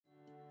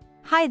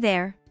Hi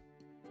there.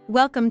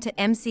 Welcome to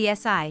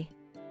MCSI.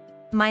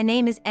 My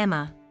name is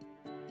Emma.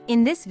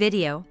 In this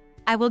video,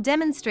 I will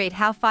demonstrate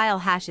how file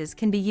hashes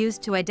can be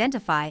used to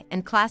identify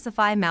and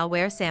classify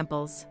malware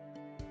samples.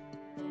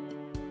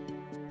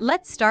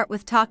 Let's start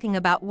with talking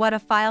about what a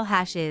file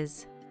hash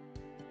is.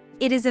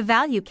 It is a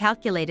value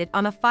calculated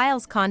on a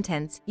file's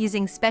contents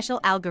using special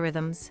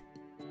algorithms.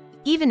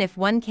 Even if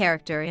one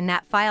character in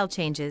that file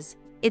changes,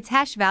 its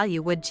hash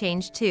value would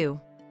change too.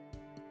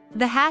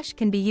 The hash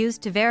can be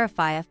used to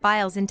verify a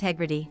file's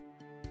integrity.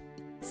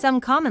 Some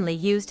commonly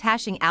used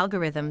hashing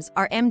algorithms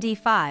are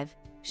MD5,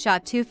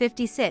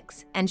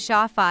 SHA-256, and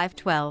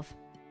SHA-512.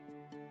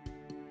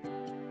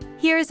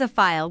 Here is a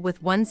file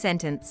with one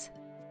sentence.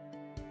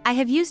 I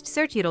have used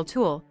searchUtil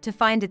tool to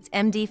find its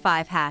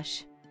MD5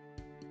 hash.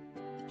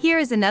 Here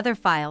is another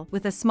file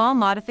with a small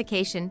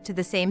modification to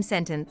the same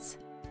sentence.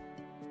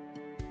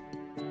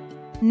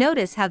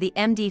 Notice how the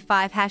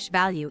MD5 hash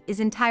value is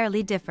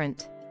entirely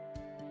different.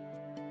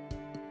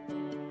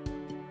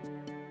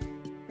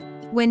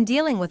 When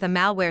dealing with a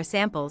malware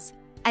samples,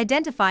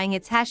 identifying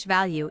its hash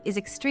value is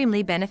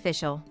extremely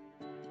beneficial.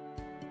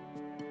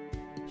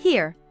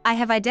 Here, I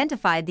have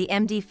identified the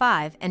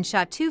MD5 and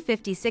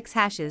SHA-256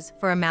 hashes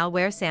for a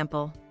malware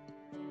sample.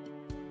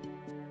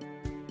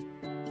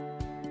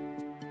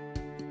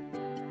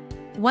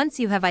 Once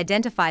you have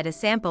identified a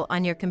sample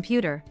on your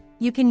computer,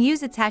 you can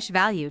use its hash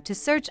value to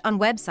search on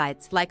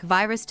websites like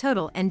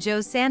VirusTotal and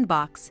Joe's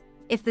Sandbox,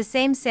 if the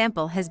same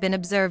sample has been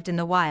observed in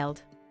the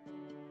wild.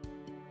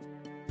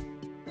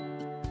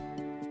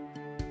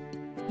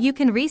 You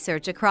can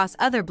research across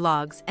other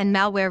blogs and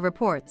malware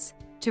reports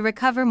to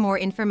recover more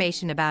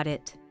information about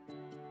it.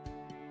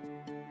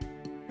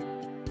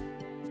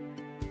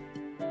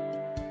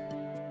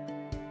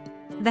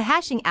 The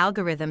hashing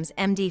algorithms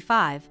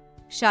MD5,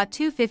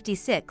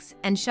 SHA-256,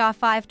 and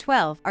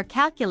SHA-512 are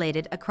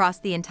calculated across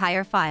the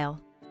entire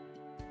file.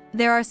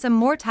 There are some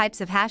more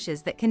types of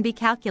hashes that can be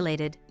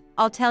calculated.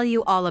 I'll tell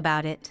you all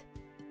about it.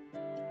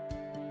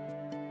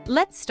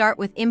 Let's start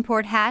with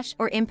import hash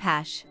or imp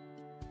hash.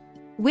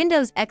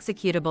 Windows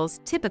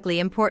executables typically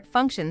import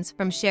functions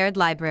from shared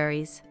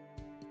libraries.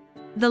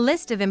 The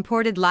list of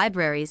imported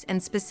libraries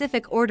and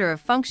specific order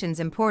of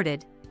functions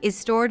imported is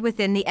stored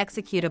within the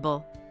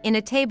executable, in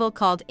a table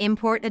called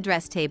import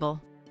address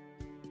table.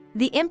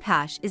 The imp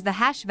hash is the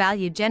hash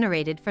value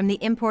generated from the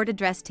import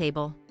address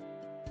table.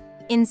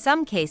 In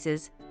some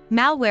cases,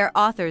 malware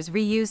authors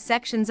reuse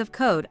sections of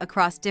code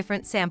across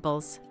different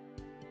samples.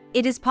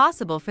 It is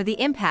possible for the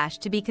imp hash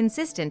to be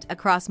consistent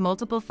across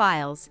multiple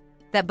files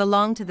that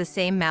belong to the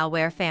same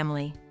malware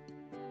family.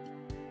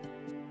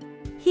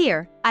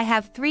 Here, I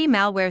have 3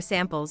 malware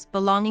samples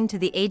belonging to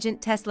the Agent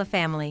Tesla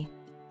family.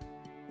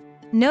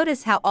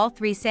 Notice how all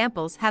 3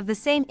 samples have the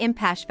same imp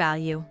hash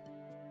value.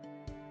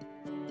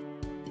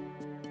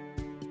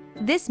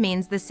 This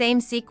means the same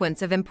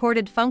sequence of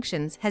imported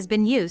functions has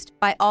been used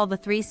by all the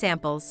 3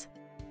 samples.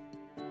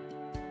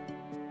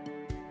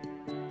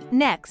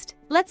 Next,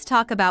 let's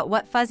talk about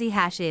what fuzzy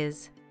hash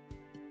is.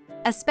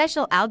 A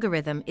special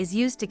algorithm is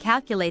used to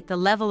calculate the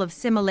level of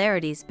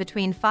similarities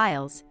between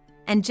files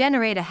and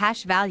generate a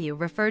hash value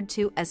referred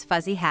to as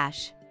fuzzy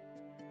hash.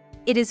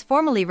 It is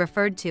formally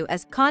referred to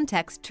as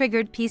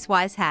context-triggered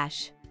piecewise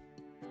hash.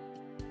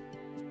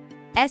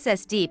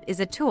 SSDeep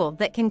is a tool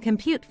that can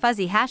compute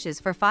fuzzy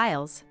hashes for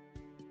files.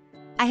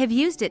 I have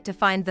used it to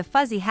find the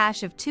fuzzy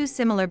hash of 2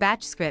 similar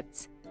batch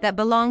scripts that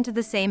belong to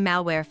the same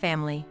malware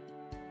family.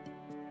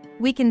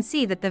 We can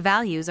see that the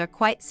values are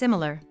quite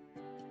similar.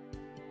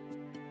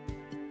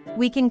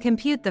 We can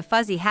compute the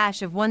fuzzy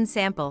hash of one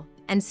sample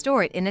and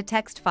store it in a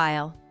text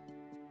file.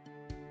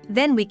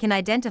 Then we can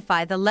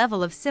identify the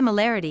level of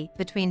similarity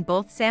between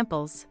both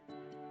samples.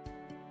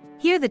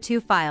 Here the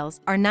 2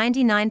 files are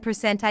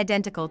 99%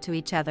 identical to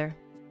each other.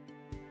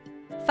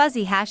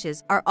 Fuzzy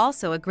hashes are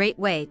also a great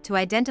way to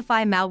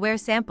identify malware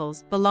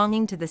samples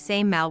belonging to the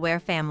same malware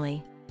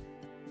family.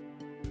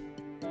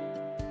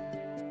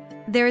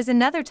 There is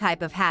another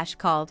type of hash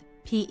called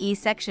PE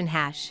section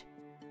hash,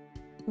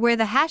 where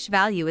the hash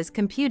value is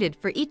computed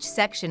for each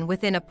section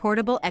within a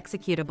portable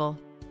executable.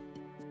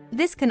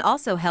 This can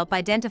also help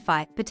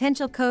identify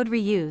potential code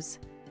reuse.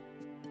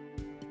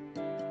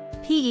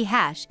 PE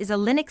hash is a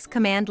Linux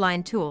command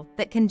line tool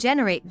that can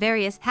generate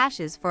various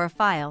hashes for a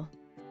file.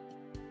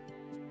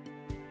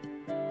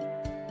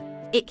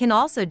 It can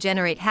also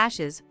generate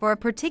hashes for a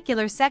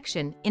particular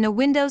section in a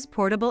Windows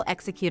portable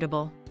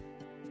executable.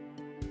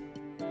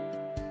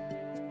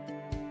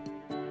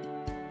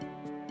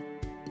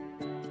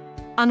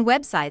 On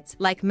websites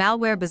like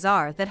Malware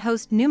Bazaar that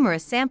host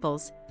numerous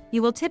samples,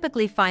 you will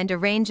typically find a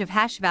range of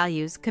hash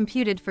values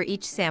computed for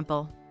each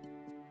sample.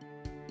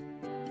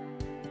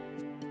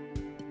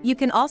 You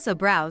can also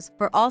browse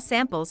for all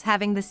samples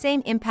having the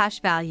same imp hash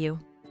value.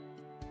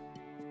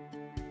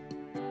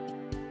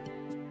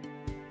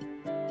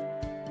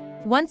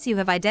 Once you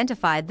have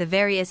identified the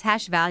various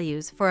hash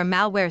values for a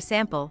malware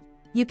sample,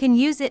 you can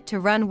use it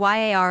to run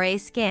YARA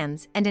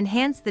scans and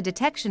enhance the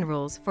detection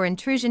rules for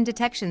intrusion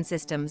detection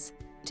systems,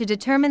 to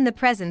determine the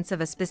presence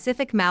of a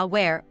specific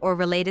malware or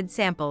related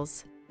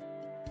samples.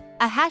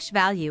 A hash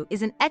value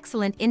is an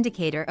excellent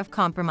indicator of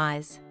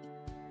compromise.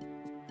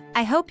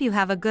 I hope you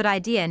have a good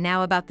idea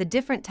now about the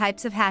different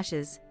types of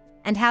hashes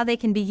and how they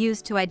can be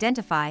used to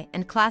identify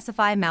and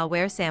classify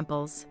malware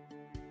samples.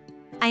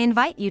 I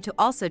invite you to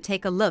also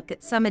take a look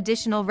at some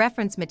additional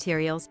reference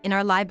materials in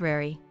our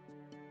library.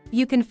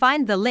 You can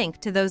find the link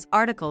to those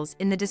articles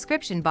in the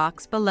description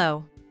box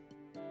below.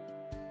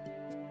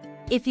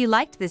 If you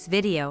liked this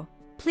video,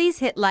 please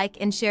hit like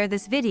and share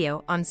this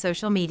video on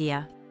social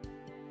media.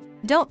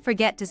 Don't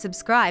forget to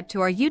subscribe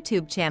to our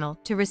YouTube channel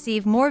to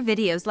receive more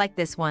videos like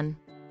this one.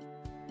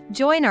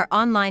 Join our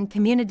online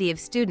community of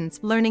students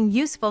learning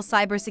useful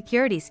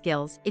cybersecurity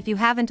skills if you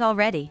haven't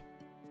already.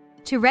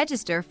 To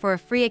register for a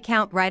free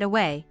account right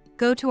away,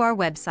 go to our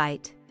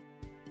website.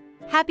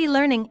 Happy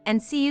learning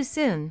and see you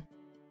soon!